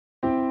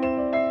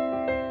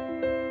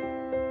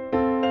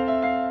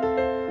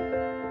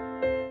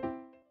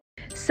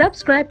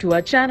Subscribe to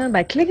our channel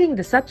by clicking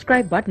the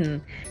subscribe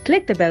button.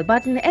 Click the bell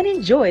button and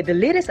enjoy the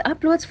latest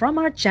uploads from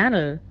our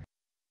channel.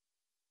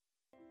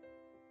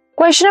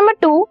 Question number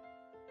 2.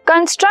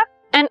 Construct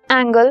an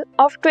angle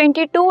of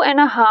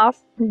 22.5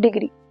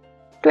 degree.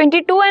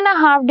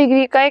 22.5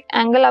 degree का एक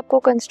angle आपको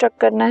construct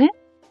करना है.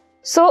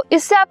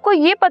 इससे आपको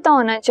ये पता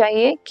होना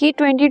चाहिए कि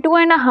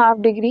 22.5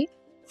 डिग्री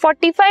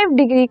 45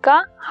 डिग्री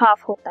का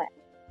हाफ होता है.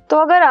 तो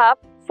अगर आप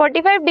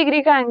 45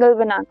 डिग्री का एंगल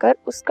बनाकर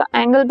उसका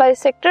एंगल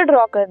बाइसेक्टर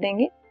ड्रॉ कर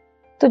देंगे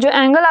तो जो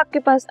एंगल आपके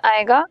पास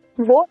आएगा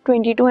वो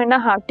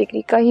 22.5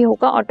 डिग्री का ही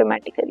होगा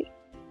ऑटोमेटिकली.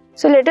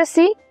 सो लेट अस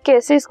सी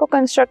कैसे इसको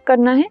कंस्ट्रक्ट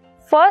करना है.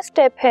 फर्स्ट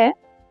स्टेप है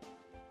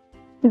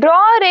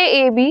ड्रॉ रे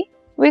A be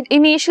with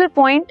initial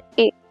point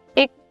A.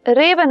 एक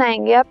रे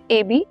बनाएंगे आप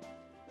ए बी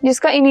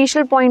जिसका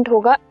इनिशियल पॉइंट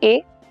होगा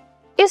ए.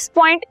 इस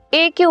पॉइंट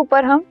ए के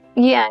ऊपर हम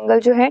ये एंगल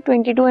जो है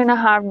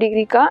 22.5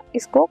 डिग्री का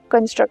इसको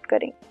कंस्ट्रक्ट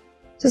करेंगे.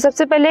 तो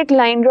सबसे पहले एक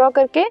लाइन ड्रॉ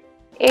करके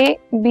ए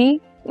बी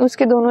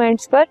उसके दोनों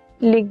एंड्स पर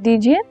लिख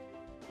दीजिए.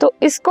 तो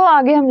इसको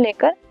आगे हम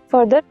लेकर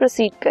फर्दर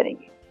प्रोसीड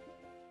करेंगे.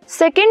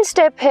 सेकेंड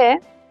स्टेप है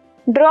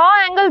draw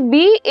angle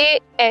B A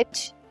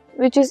H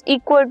which is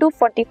equal to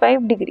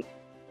 45 degree.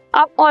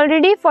 आप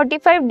ऑलरेडी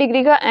 45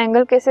 डिग्री का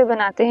एंगल कैसे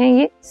बनाते हैं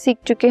ये सीख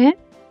चुके हैं.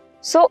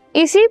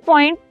 इसी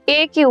पॉइंट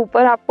ए के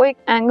ऊपर आपको एक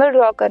एंगल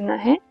ड्रॉ करना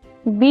है.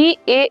 बी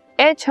ए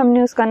एच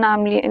हमने उसका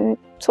नाम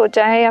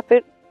सोचा है या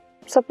फिर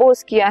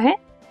सपोज किया है,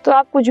 तो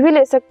आप कुछ भी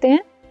ले सकते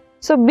हैं.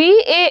 बी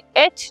ए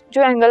एच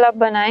जो एंगल आप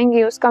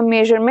बनाएंगे उसका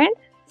मेजरमेंट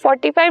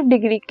 45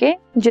 डिग्री के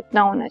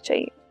जितना होना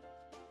चाहिए.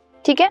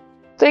 ठीक है,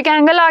 तो एक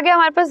एंगल आ गया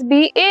हमारे पास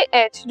बी ए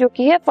एच जो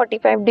कि है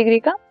 45 डिग्री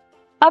का.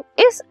 अब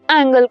इस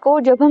एंगल को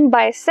जब हम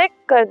बाइसेक्ट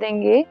कर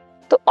देंगे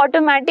तो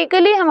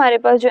ऑटोमेटिकली हमारे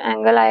पास जो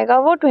एंगल आएगा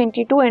वो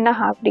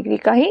 22.5 डिग्री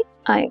का ही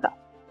आएगा.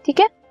 ठीक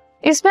है,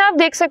 इसमें आप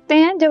देख सकते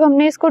हैं जब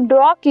हमने इसको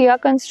ड्रॉ किया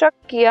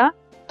कंस्ट्रक्ट किया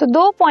तो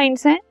दो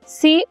पॉइंट्स हैं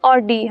सी और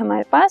डी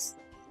हमारे पास.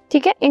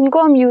 ठीक है,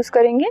 इनको हम यूज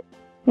करेंगे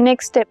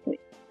नेक्स्ट स्टेप में.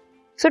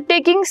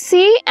 Taking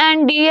C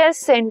and D as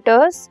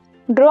centres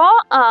draw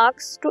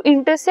arcs to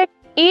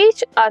intersect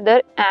each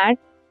other at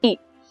ई.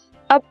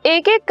 अब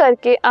एक एक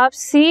करके आप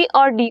सी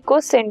और डी को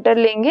सेंटर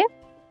लेंगे.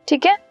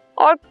 ठीक है,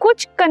 और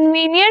कुछ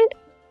कन्वीनियंट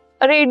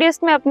रेडियस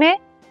में अपने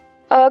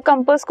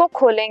कंपास को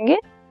खोलेंगे.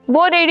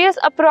 वो रेडियस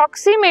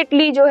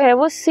अप्रोक्सीमेटली जो है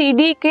वो सी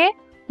डी के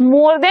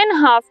मोर देन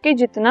हाफ के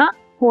जितना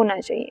होना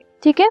चाहिए.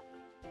 ठीक है,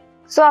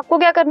 आपको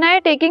क्या करना है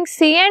taking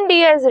C and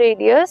D edge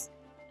radius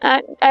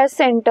as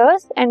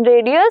centres and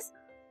radius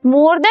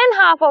more than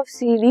half of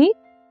C D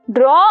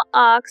draw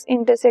arcs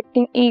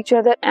intersecting each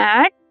other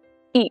at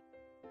ई.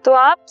 तो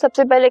आप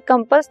सबसे पहले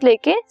कंपास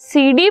लेके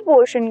सी डी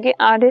पोर्शन के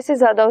आधे से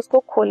ज्यादा उसको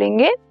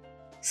खोलेंगे.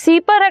 सी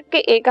पर रख के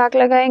एक आर्क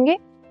लगाएंगे,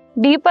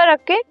 डी पर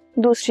रख के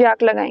दूसरी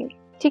आर्क लगाएंगे.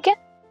 ठीक है,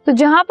 तो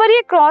जहां पर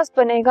ये क्रॉस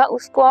बनेगा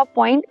उसको आप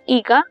पॉइंट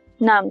ई का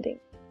नाम देंगे.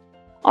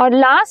 और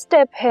लास्ट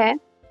स्टेप है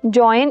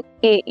जॉइन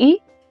ए ई.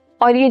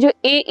 और ये जो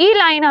ए ई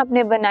लाइन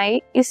आपने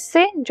बनाई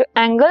इससे जो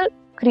एंगल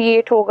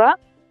क्रिएट होगा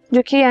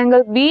जो कि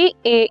एंगल बी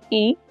ए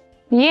ई,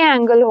 ये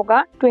एंगल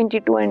होगा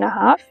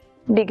 22.5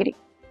 डिग्री.